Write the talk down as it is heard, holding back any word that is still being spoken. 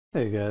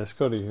Hey guys,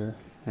 Coty here,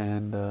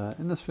 and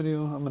in this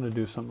video I'm going to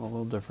do something a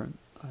little different.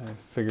 I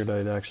figured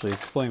I'd actually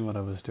explain what I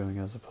was doing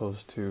as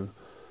opposed to,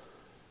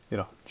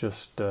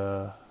 just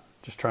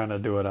trying to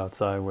do it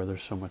outside where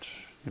there's so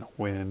much,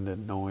 wind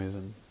and noise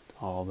and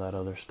all that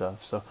other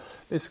stuff. So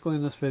basically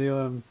in this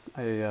video I'm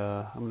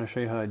going to show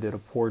you how I did a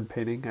poured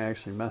painting. I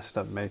actually messed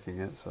up making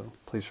it, so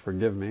please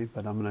forgive me,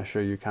 but I'm going to show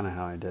you kind of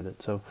how I did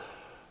it. So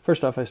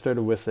first off, I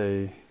started with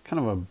a kind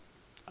of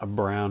a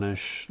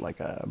brownish, like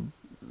a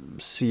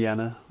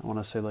sienna. I want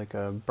to say like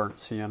a burnt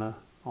sienna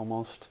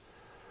almost.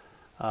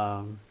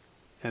 And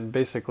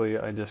basically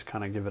I just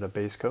kind of give it a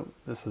base coat.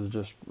 This is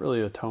just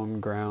really a tone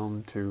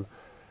ground to,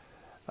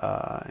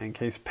 in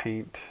case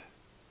paint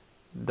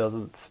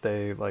doesn't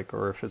stay like,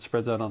 or if it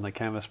spreads out on the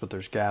canvas but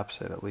there's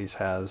gaps, it at least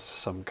has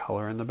some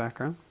color in the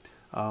background.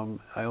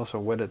 I also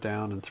wet it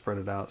down and spread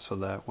it out so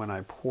that when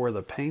I pour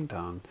the paint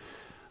on,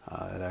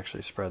 it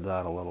actually spreads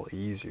out a little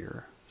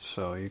easier.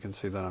 So you can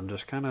see that I'm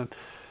just kind of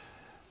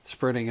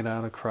spreading it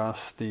out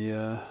across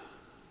the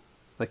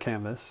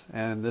canvas,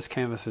 and this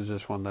canvas is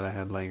just one that I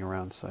had laying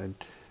around, so I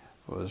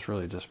was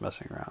really just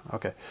messing around.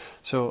 Okay,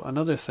 so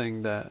another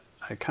thing that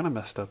I kind of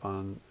messed up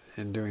on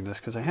in doing this,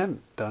 because I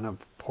hadn't done a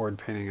poured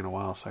painting in a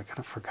while, so I kind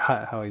of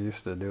forgot how I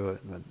used to do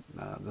it, but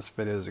this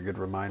video is a good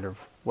reminder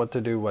of what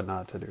to do, what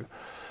not to do.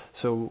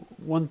 So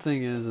one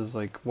thing is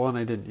like, one,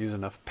 I didn't use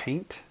enough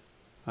paint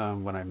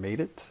when I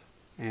made it,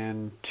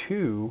 and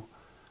two,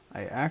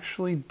 I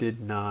actually did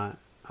not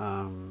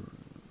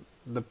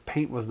the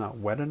paint was not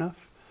wet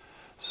enough.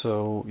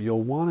 So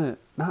you'll want it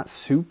not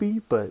soupy,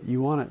 but you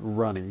want it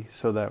runny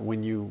so that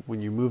when you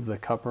move the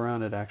cup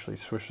around, it actually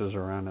swishes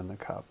around in the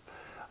cup.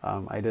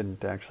 I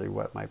didn't actually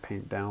wet my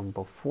paint down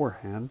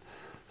beforehand,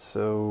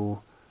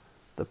 so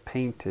the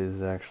paint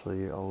is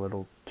actually a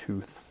little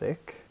too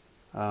thick.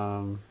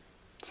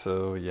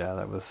 So yeah,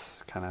 that was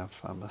kind of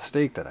a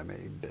mistake that I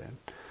made. And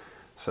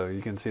so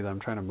you can see that I'm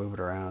trying to move it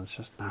around. It's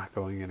just not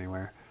going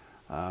anywhere.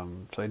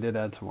 So I did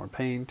add some more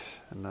paint,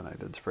 and then I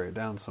did spray it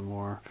down some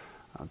more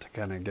to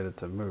kind of get it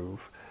to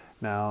move.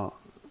 Now,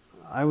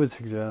 I would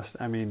suggest,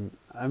 I'm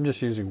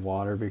just using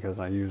water because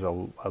I use a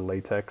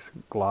latex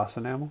gloss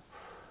enamel,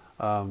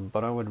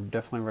 but I would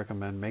definitely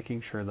recommend making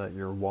sure that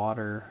your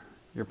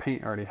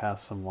paint already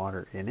has some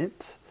water in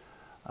it.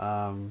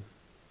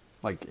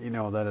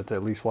 That it's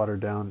at least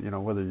watered down,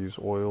 whether you use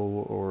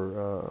oil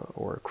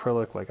or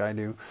acrylic like I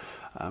do,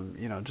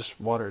 just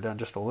water it down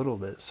just a little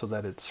bit so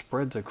that it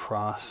spreads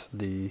across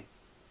the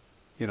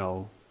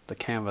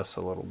canvas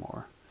a little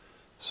more.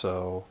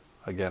 So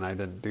again, I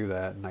didn't do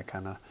that, and I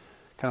kind of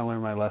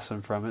learned my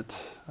lesson from it.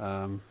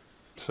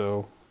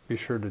 So be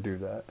sure to do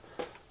that.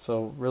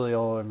 So really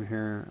all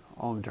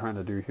I'm trying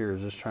to do here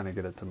is just trying to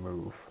get it to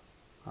move.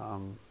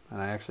 And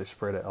I actually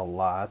sprayed it a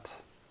lot,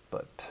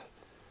 but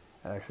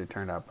it actually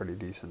turned out pretty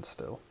decent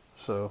still.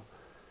 So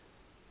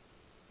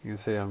you can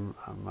see I'm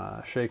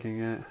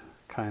shaking it,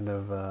 kind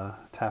of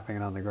tapping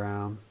it on the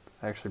ground.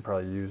 I actually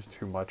probably used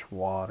too much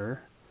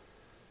water,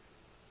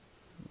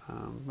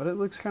 but it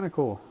looks kind of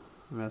cool.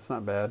 It's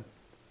not bad.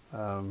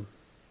 Then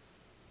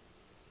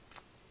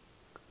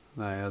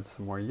I add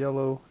some more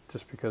yellow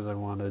just because I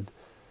wanted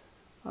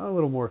a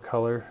little more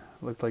color.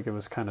 It looked like it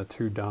was kind of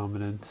too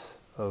dominant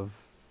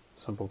of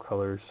simple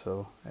colors,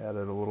 so I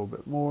added a little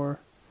bit more.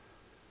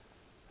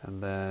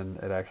 And then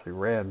it actually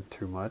ran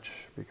too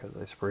much because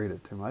I sprayed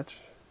it too much.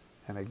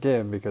 And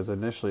again, because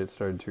initially it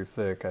started too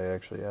thick, I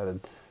actually added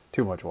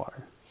too much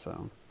water.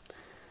 So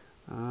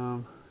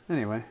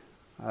anyway,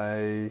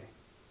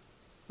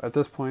 at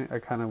this point I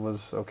kind of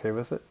was okay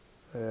with it.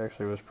 I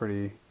actually was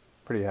pretty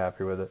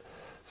happy with it.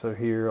 So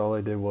here all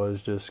I did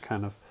was just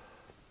kind of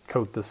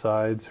coat the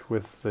sides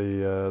with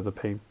the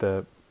paint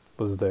that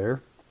was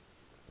there,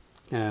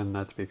 and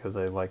that's because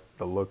I liked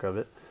the look of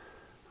it.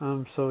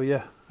 So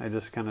yeah, I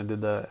just kind of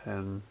did that,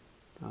 and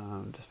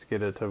just to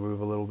get it to move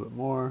a little bit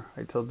more,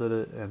 I tilted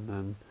it, and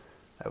then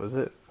that was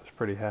it. I was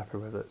pretty happy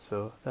with it.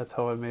 So that's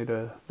how I made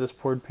this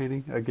poured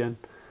painting. Again,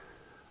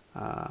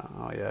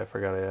 oh yeah, I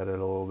forgot I added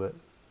a little bit.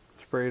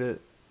 Sprayed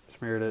it,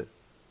 smeared it,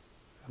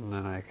 and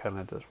then I kind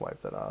of just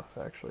wiped it off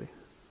actually.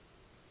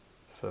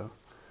 So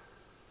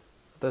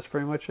that's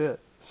pretty much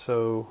it.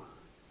 So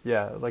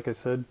yeah, like I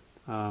said,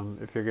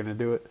 if you're going to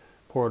do it,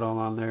 pour it all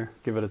on there,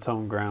 give it a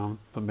tone ground,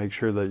 but make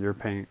sure that your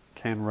paint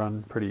can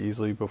run pretty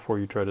easily before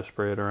you try to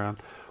spray it around,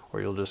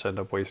 or you'll just end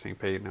up wasting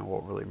paint and it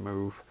won't really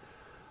move.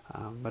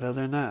 But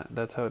other than that,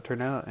 that's how it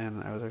turned out,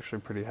 and I was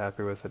actually pretty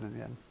happy with it in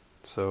the end.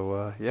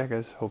 So yeah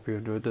guys, hope you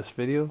enjoyed this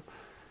video,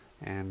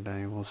 and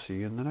I will see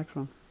you in the next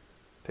one.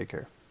 Take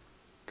care.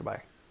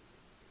 Goodbye.